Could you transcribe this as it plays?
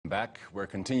back. We're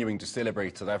continuing to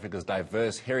celebrate South Africa's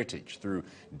diverse heritage through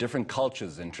different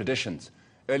cultures and traditions.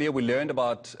 Earlier we learned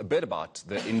a bit about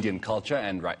the Indian culture,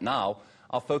 and right now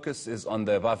our focus is on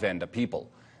the Venda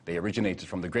people. They originated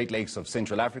from the Great Lakes of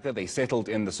Central Africa. They settled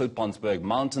in the Soutpansberg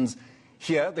Mountains.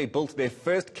 Here they built their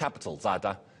first capital,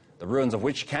 Zata, the ruins of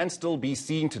which can still be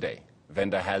seen today.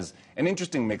 Venda has an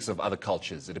interesting mix of other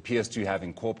cultures. It appears to have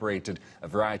incorporated a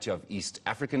variety of East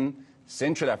African,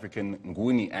 Central African,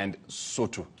 Nguni and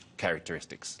Sotho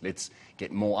characteristics. Let's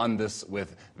get more on this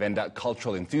with Venda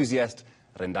cultural enthusiast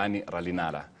Rendani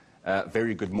Ralinala.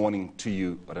 Very good morning to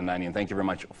you, Rendani, and thank you very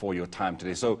much for your time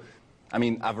today. So, I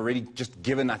mean, I've already just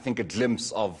given, I think, a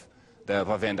glimpse of the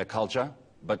Venda culture,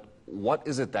 but what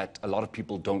is it that a lot of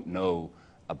people don't know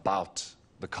about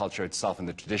the culture itself and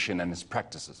the tradition and its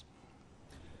practices?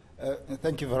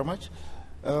 Thank you very much.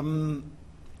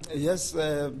 Yes,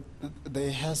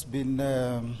 there has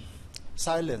been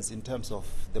silence in terms of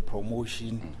the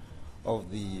promotion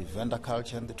of the Venda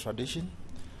culture and the tradition.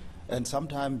 And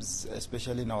sometimes,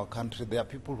 especially in our country, there are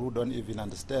people who don't even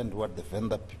understand what the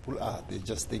Venda people are. They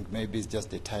just think maybe it's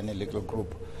just a tiny little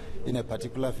group in a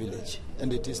particular village,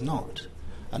 and it is not.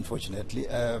 Unfortunately,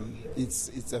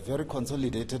 it's a very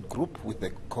consolidated group with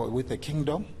a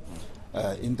kingdom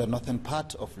in the northern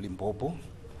part of Limpopo.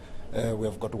 We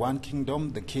have got one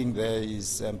kingdom. The king there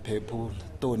is Mpepu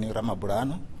Tony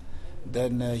Ramaburano.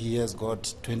 Then he has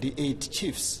got 28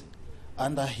 chiefs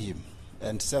under him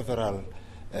and several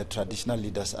traditional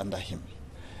leaders under him.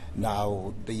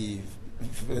 Now, the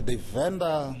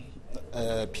Venda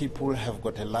people have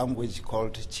got a language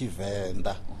called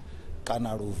Chivenda,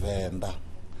 Kanaru Venda.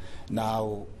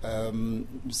 Now,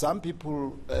 some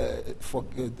people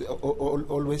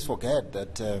always forget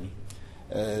that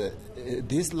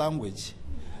this language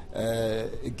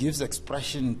gives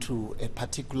expression to a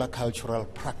particular cultural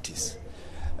practice.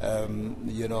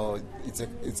 You know,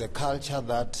 it's a culture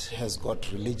that has got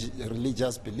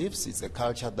religious beliefs. It's a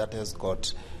culture that has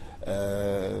got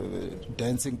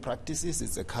dancing practices.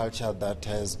 It's a culture that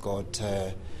has got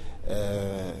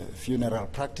funeral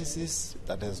practices,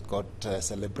 that has got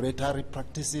celebratory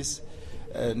practices,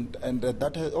 and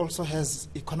that also has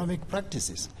economic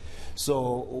practices.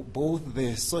 So both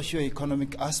the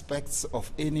socio-economic aspects of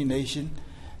any nation,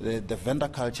 the Venda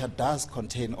culture does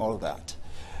contain all that.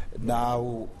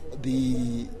 Now,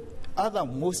 the other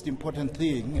most important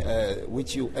thing,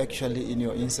 which you actually in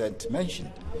your insight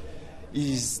mentioned,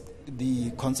 is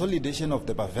the consolidation of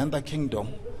the Venda kingdom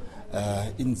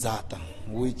in Zata,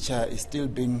 which is still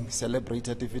being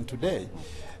celebrated even today.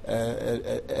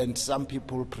 And some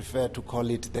people prefer to call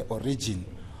it the origin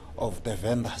of the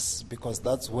Vendas, because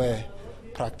that's where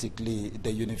practically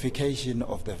the unification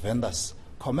of the Vendas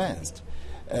commenced.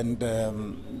 And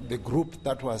the group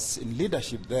that was in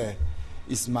leadership there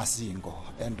is Masingo,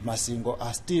 and Masingo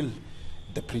are still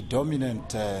the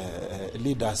predominant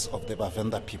leaders of the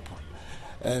Venda people.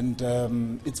 And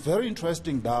it's very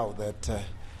interesting now that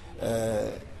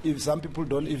if some people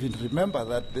don't even remember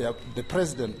that the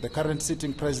president, the current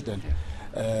sitting president,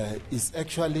 is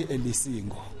actually a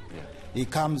Lisingo. He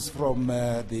comes from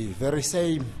the very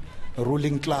same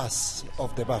ruling class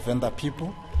of the Venda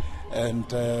people, and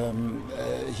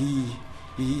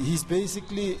he's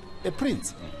basically a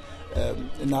prince.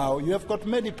 Now, you have got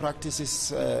many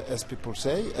practices, as people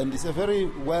say, and it's a very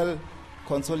well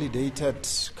consolidated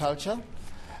culture.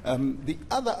 The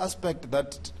other aspect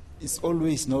that is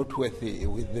always noteworthy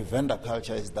with the Venda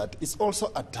culture is that it's also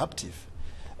adaptive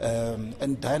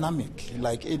and dynamic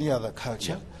like any other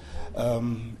culture.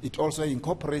 It also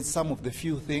incorporates some of the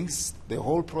few things. The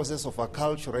whole process of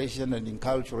acculturation and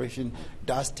inculturation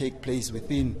does take place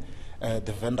within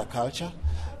the Venda culture.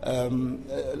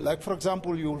 Like, for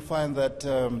example, you will find that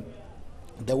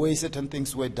the way certain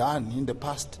things were done in the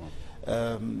past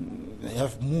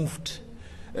have moved.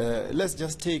 Let's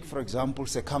just take, for example,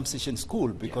 circumcision school,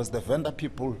 because the Venda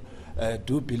people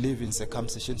do believe in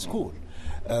circumcision school.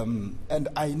 And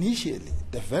initially,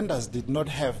 the Vendas did not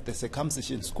have the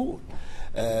circumcision school.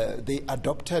 They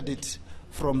adopted it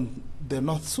from the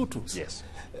North Sothos. Yes.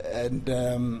 And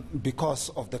because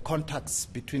of the contacts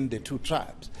between the two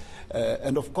tribes.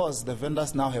 And of course, the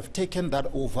Vendas now have taken that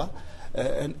over,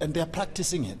 and they are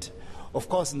practicing it. Of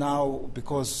course, now,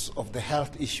 because of the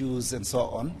health issues and so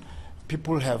on,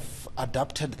 people have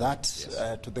adapted that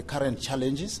to the current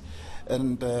challenges.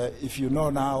 And if you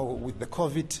know now, with the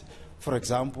COVID, for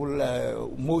example,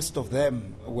 most of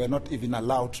them were not even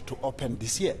allowed to open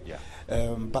this year.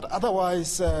 But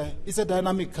otherwise, it's a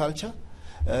dynamic culture,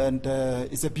 and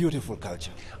it's a beautiful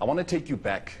culture. I want to take you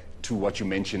back to what you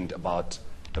mentioned about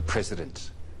the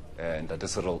president and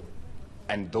Cyril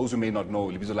and those who may not know,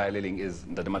 Libizo la Leling is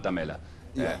Ndadematamela,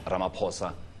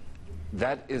 Ramaphosa.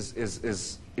 That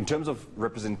is, in terms of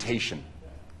representation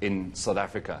in South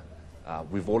Africa,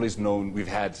 we've always known, we've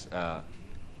had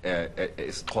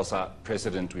Xhosa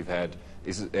president, we've had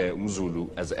Mzulu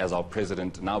as our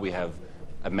president. Now we have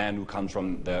a man who comes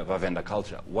from the Venda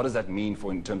culture. What does that mean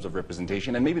in terms of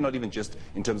representation? And maybe not even just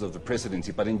in terms of the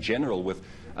presidency, but in general with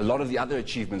a lot of the other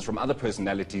achievements from other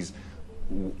personalities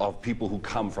of people who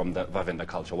come from the Venda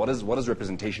culture. What does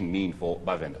representation mean for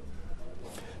Venda?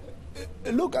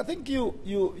 Look, I think you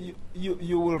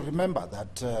will remember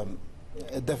that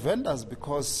the Vendas,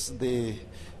 because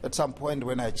at some point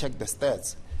when I checked the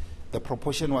stats, the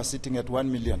proportion was sitting at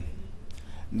 1 million.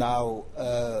 Now,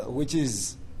 which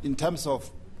is, in terms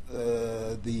of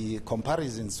the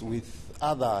comparisons with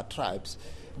other tribes,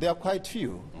 they are quite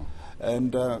few.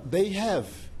 And they have,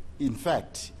 in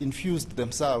fact, infused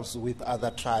themselves with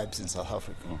other tribes in South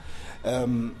Africa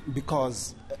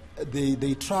because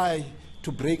they try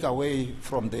to break away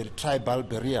from their tribal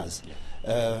barriers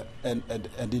and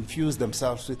infuse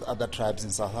themselves with other tribes in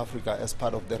South Africa as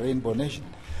part of the Rainbow Nation.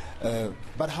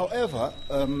 But however,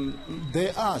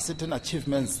 there are certain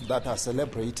achievements that are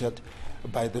celebrated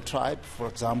by the tribe. For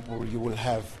example, you will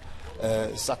have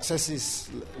successes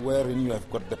wherein you have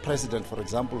got the president, for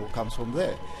example, who comes from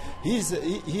there.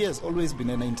 He has always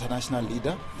been an international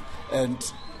leader,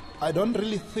 and I don't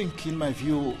really think, in my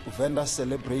view, Venda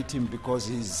celebrate him because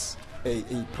he's a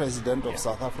president of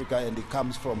South Africa and he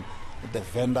comes from the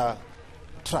Venda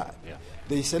tribe.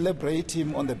 They celebrate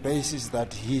him on the basis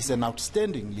that he's an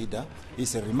outstanding leader,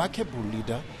 he's a remarkable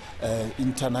leader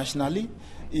internationally,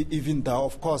 even though,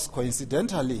 of course,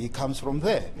 coincidentally, he comes from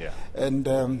there. And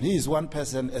he is one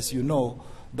person, as you know,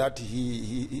 that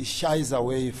he shies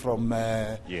away from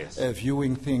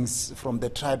viewing things from the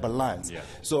tribal lines.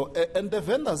 So, and the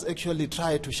Vendas actually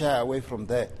try to shy away from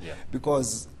that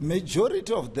because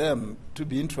majority of them, to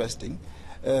be interesting,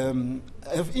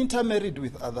 have intermarried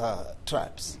with other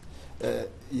tribes.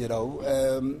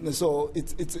 So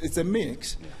it's a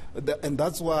mix, and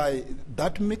that's why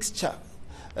that mixture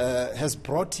has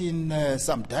brought in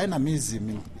some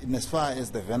dynamism in as far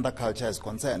as the Venda culture is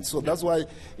concerned. So that's why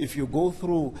if you go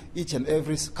through each and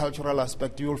every cultural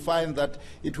aspect, you will find that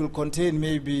it will contain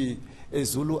maybe a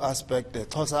Zulu aspect, a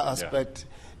Xhosa aspect,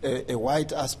 a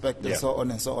white aspect, and so on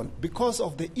and so on, because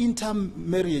of the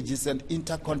intermarriages and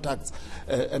intercontacts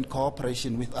and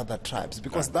cooperation with other tribes,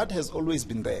 because that has always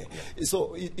been there.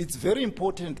 So it's very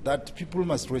important that people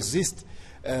must resist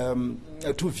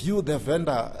to view the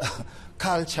Venda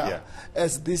culture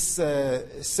as this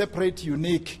separate,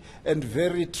 unique, and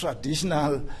very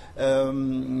traditional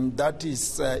that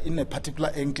is in a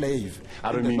particular enclave.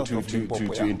 I don't mean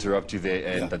to interrupt you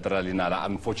there, Ralinala.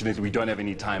 Unfortunately, we don't have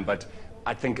any time, but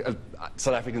I think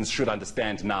South Africans should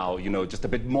understand now, just a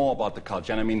bit more about the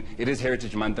culture. And I mean, it is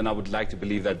Heritage Month, and I would like to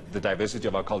believe that the diversity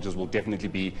of our cultures will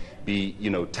definitely be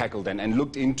tackled and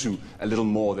looked into a little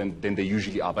more than they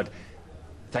usually are. But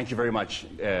thank you very much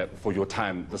for your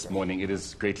time this morning. It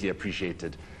is greatly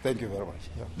appreciated. Thank you very much.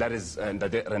 That is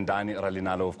Rendani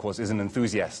Ralinala, of course, is an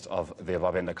enthusiast of the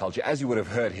Venda culture. As you would have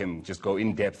heard him just go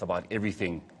in depth about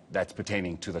everything that's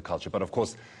pertaining to the culture. But of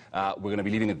course, we're going to be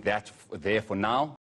leaving it there for now.